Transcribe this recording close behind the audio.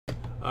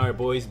Alright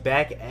boys,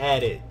 back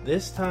at it.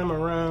 This time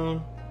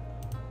around,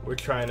 we're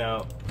trying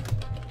out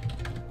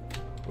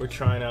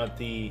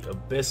the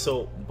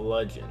Abyssal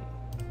Bludgeon.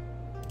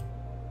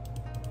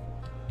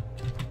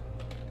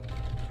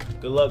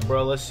 Good luck,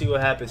 bro. Let's see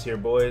what happens here,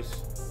 boys.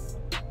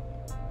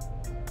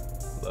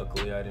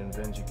 Luckily, I didn't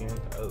venge again.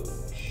 Oh,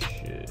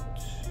 shit.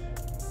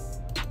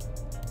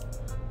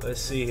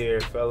 Let's see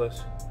here,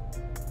 fellas.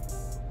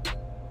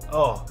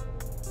 Oh.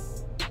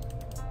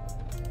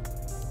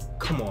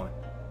 Come on.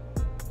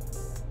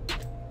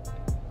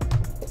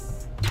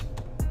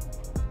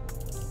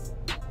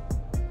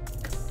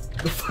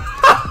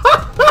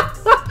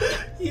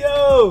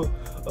 Yo!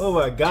 Oh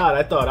my god,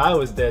 I thought I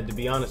was dead, to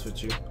be honest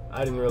with you.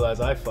 I didn't realize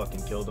I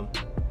fucking killed him.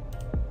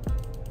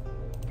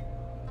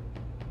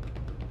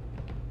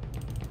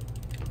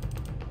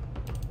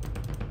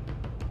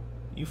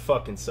 You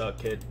fucking suck,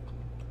 kid.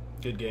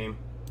 Good game.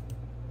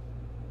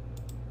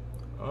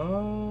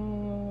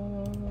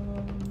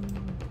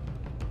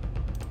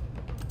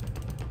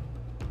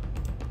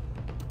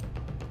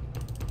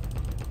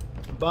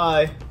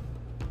 Bye.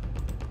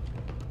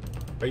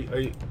 Are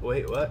you,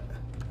 wait, what?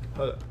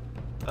 Hold up.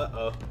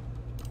 Uh-oh.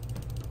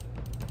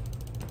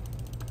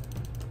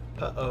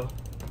 Uh-oh.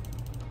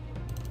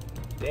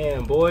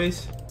 Damn,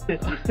 boys.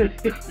 Like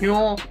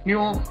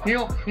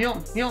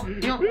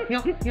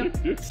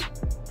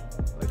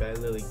I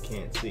literally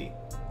can't see.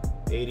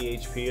 80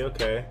 HP,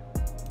 okay.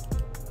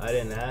 I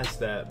didn't ask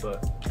that,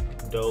 but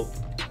dope.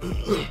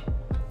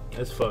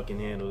 Let's fucking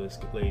handle this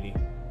lady.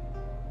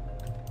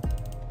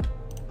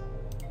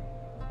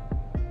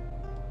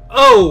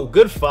 Oh,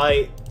 good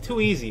fight.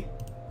 Too easy.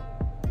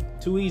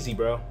 Too easy,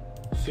 bro.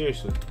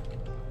 Seriously.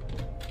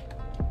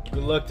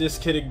 Good luck this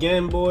kid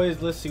again,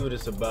 boys. Let's see what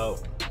it's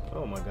about.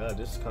 Oh my god,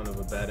 this is kind of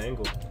a bad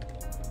angle.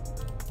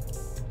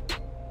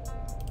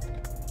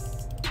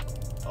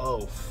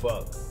 Oh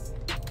fuck.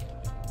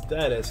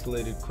 That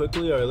escalated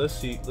quickly. Alright, let's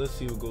see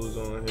what goes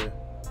on here.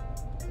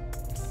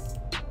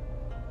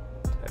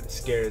 Had to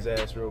scare his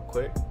ass real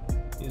quick.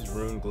 These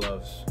rune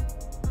gloves.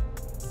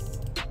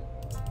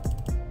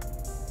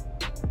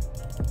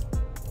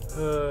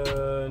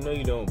 No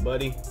you don't,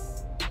 buddy.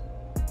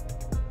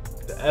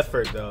 The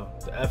effort though.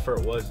 The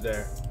effort was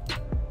there.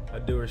 I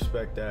do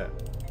respect that.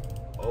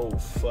 Oh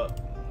fuck.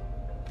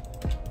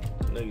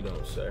 No you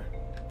don't, sir.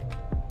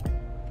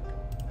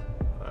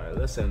 Alright,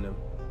 let's end him.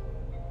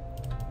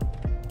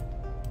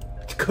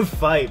 Good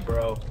fight,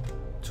 bro.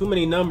 Too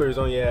many numbers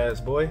on your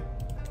ass, boy.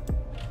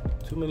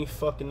 Too many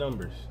fucking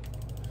numbers.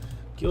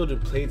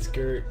 Gilded plate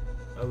skirt.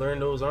 I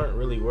learned those aren't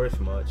really worth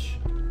much.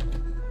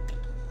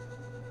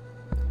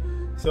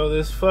 So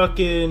this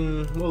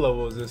fucking, what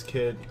level is this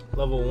kid?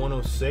 Level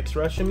 106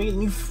 rushing me?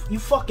 And you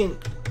fucking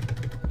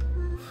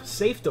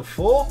safe to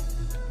full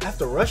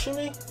after rushing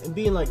me and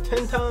being like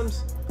 10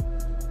 times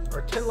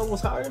or 10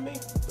 levels higher than me?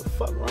 What the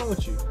fuck wrong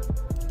with you?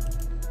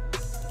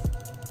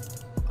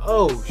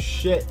 Oh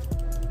shit.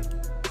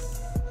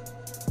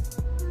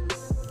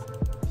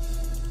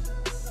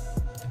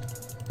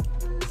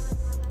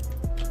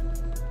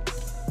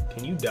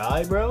 Can you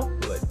die, bro?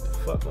 Like, the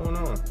fuck going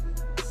on?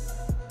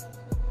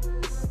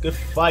 Good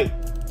fight,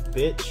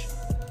 bitch.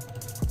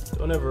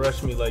 Don't ever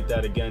rush me like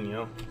that again,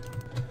 yo.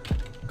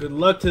 Good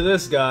luck to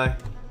this guy.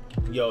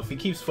 Yo, if he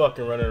keeps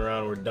fucking running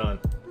around, we're done.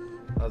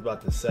 I was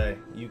about to say,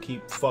 you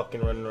keep fucking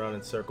running around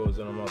in circles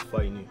and I'm not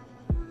fighting you.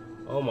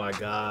 Oh my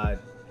god.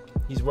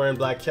 He's wearing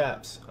black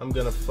chaps. I'm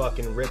gonna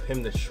fucking rip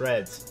him to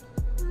shreds.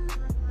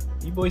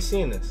 You boys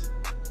seeing this?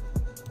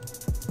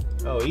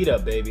 Oh, eat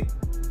up, baby.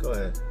 Go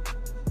ahead.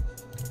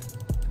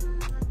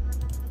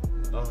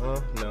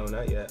 Uh-huh. No,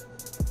 not yet.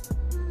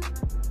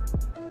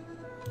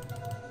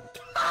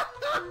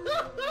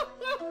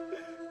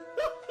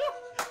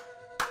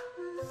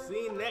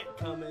 Seen that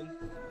coming.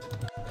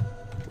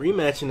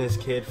 Rematching this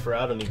kid for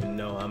I don't even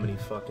know how many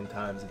fucking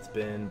times it's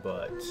been,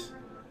 but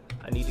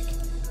I need to.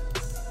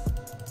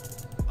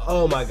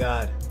 Oh my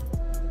god.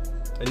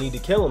 I need to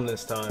kill him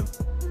this time.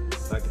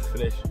 If I can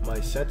finish my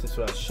sentence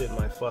without shitting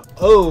my fuck.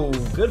 Oh,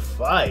 good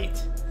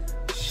fight.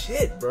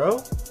 Shit,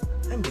 bro.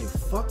 I'm getting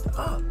fucked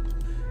up.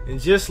 And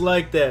just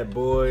like that,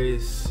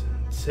 boys.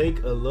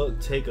 Take a look,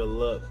 take a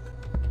look.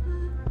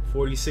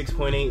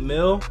 46.8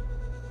 mil.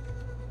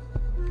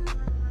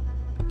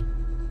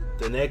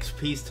 The next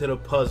piece to the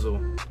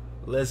puzzle.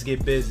 Let's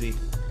get busy.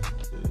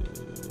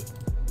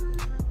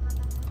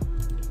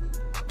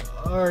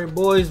 Alright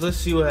boys, let's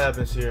see what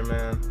happens here,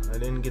 man. I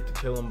didn't get to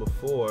kill him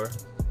before.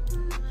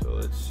 So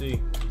let's see.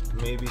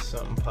 Maybe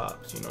something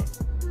pops, you know.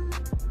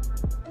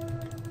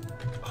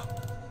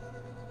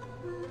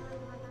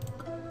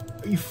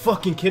 Are you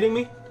fucking kidding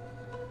me?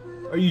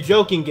 Are you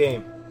joking,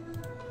 game?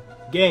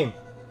 Game.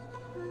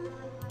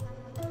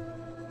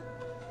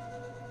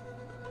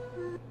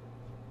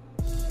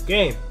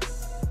 Game.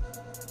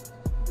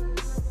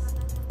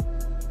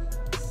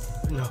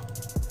 No.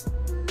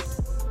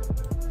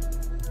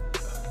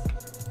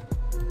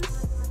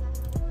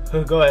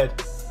 Go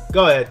ahead.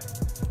 Go ahead.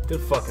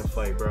 Good fucking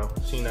fight, bro.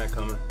 Seen that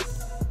coming.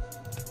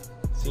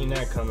 Seen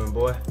that coming,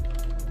 boy.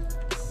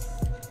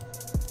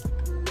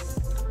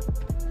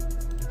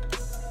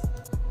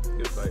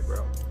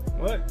 bro.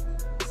 What?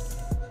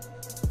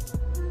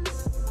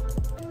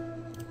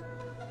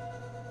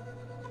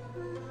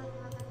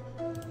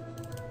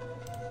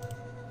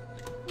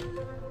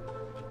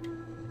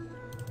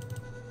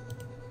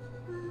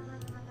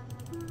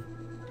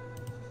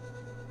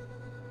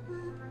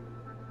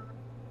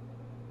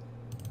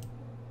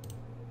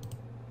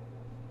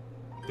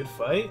 Good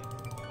fight?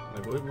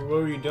 Like, what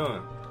were you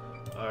doing?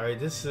 Alright,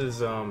 this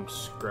is,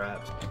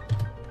 scraps.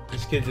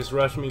 This kid just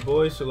rushed me,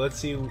 boys, so let's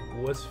see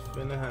what's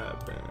finna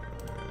happen.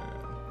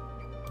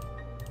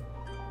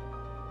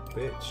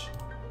 Bitch.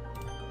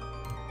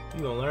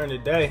 You gonna learn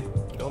today.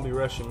 Don't be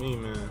rushing me,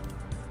 man.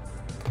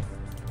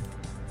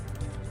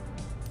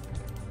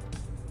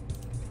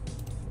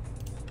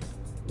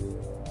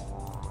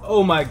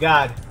 Oh my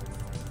god.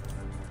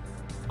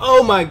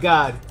 Oh my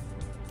god.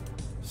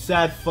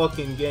 Sad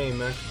fucking game,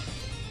 man.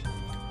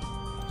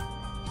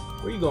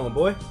 Where you going,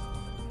 boy?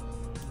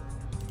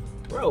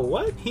 Bro,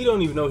 what? He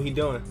don't even know what he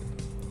doing.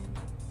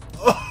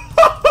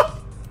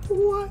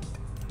 What?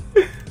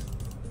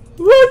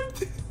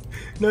 What?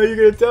 No, you're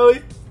gonna tell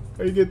me?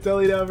 Are you gonna tell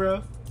me now,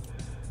 bro?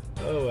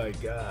 Oh my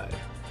god.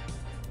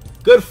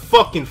 Good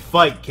fucking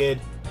fight, kid.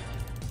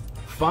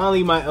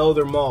 Finally my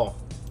elder Maul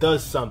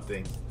does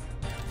something.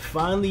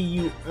 Finally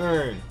you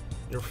earn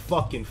your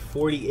fucking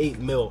 48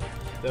 mil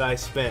that I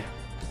spent.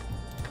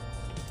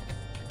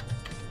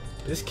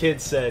 This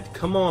kid said,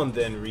 "Come on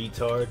then,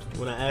 retard,"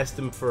 when I asked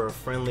him for a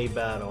friendly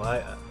battle.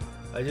 I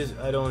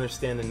don't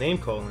understand the name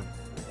calling.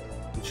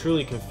 I'm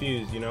truly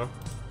confused, you know?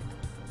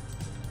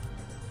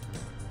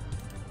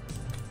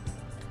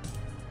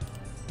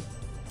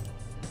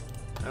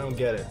 I don't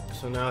get it.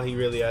 So now he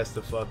really has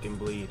to fucking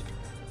bleed.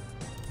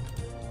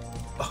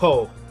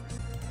 Oh.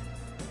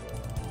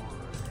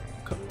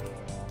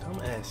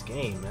 Dumb ass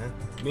game, man.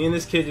 Me and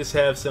this kid just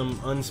have some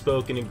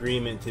unspoken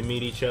agreement to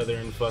meet each other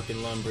in fucking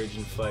Lumbridge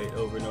and fight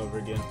over and over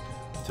again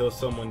until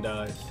someone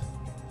dies.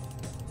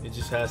 It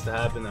just has to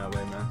happen that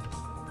way, man.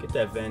 Get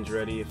that Venge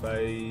ready if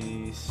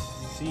I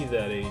see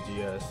that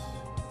AGS.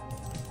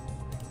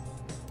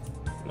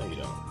 No, you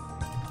don't.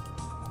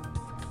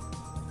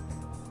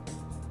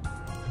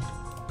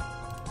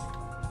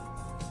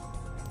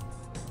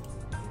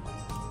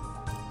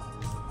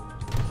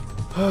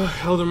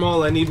 Elder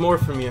Maul, I need more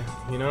from you,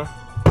 you know?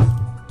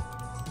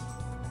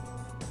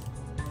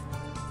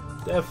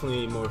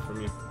 Definitely need more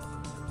from you.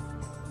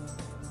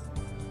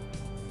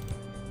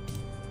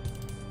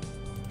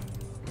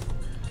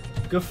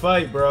 Good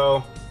fight,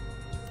 bro.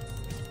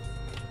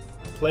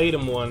 Played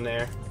him one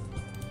there.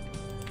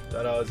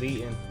 Thought I was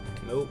eating.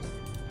 Nope.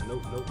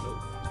 Nope, nope, nope.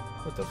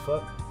 What the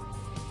fuck?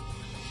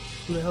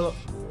 Who the hell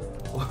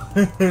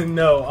up?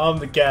 No, I'm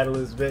the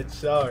catalyst, bitch.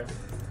 Sorry.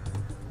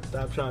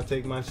 Stop trying to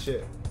take my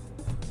shit.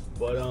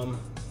 But,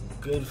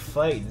 good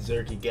fight,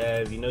 Zerky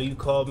Gav. You know you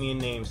called me a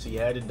name, so you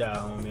had to die,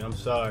 homie. I'm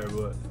sorry,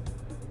 but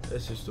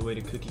that's just the way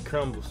the cookie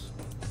crumbles.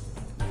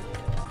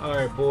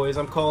 Alright, boys,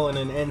 I'm calling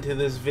an end to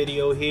this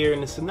video here,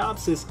 and the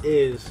synopsis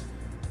is,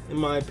 in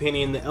my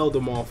opinion, the Elder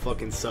Maul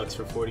fucking sucks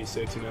for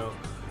 46 mil.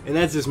 And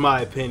that's just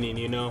my opinion,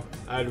 you know?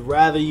 I'd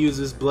rather use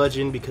this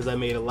bludgeon because I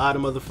made a lot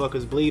of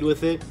motherfuckers bleed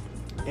with it,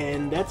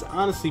 and that's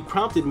honestly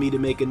prompted me to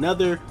make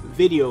another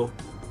video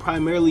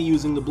primarily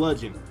using the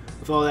bludgeon.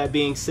 With all that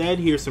being said,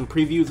 here's some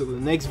previews of the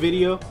next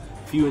video.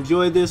 If you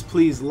enjoyed this,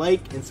 please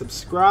like and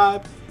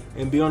subscribe,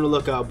 and be on the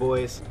lookout,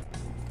 boys.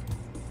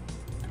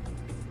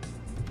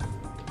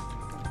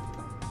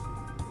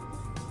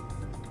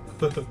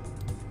 Good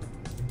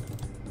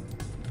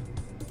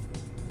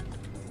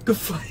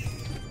fight.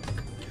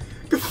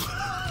 Good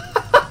fight.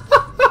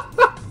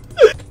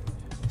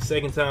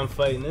 Second time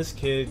fighting this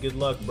kid. Good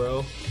luck,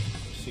 bro.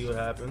 See what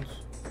happens.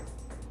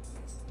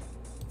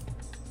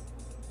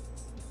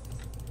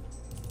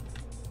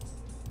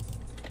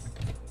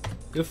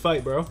 Good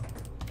fight, bro.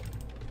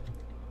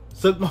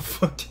 Suck my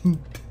fucking...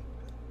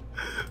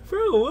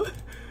 Bro, what?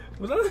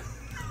 Was I...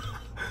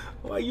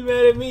 Why are you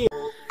mad at me?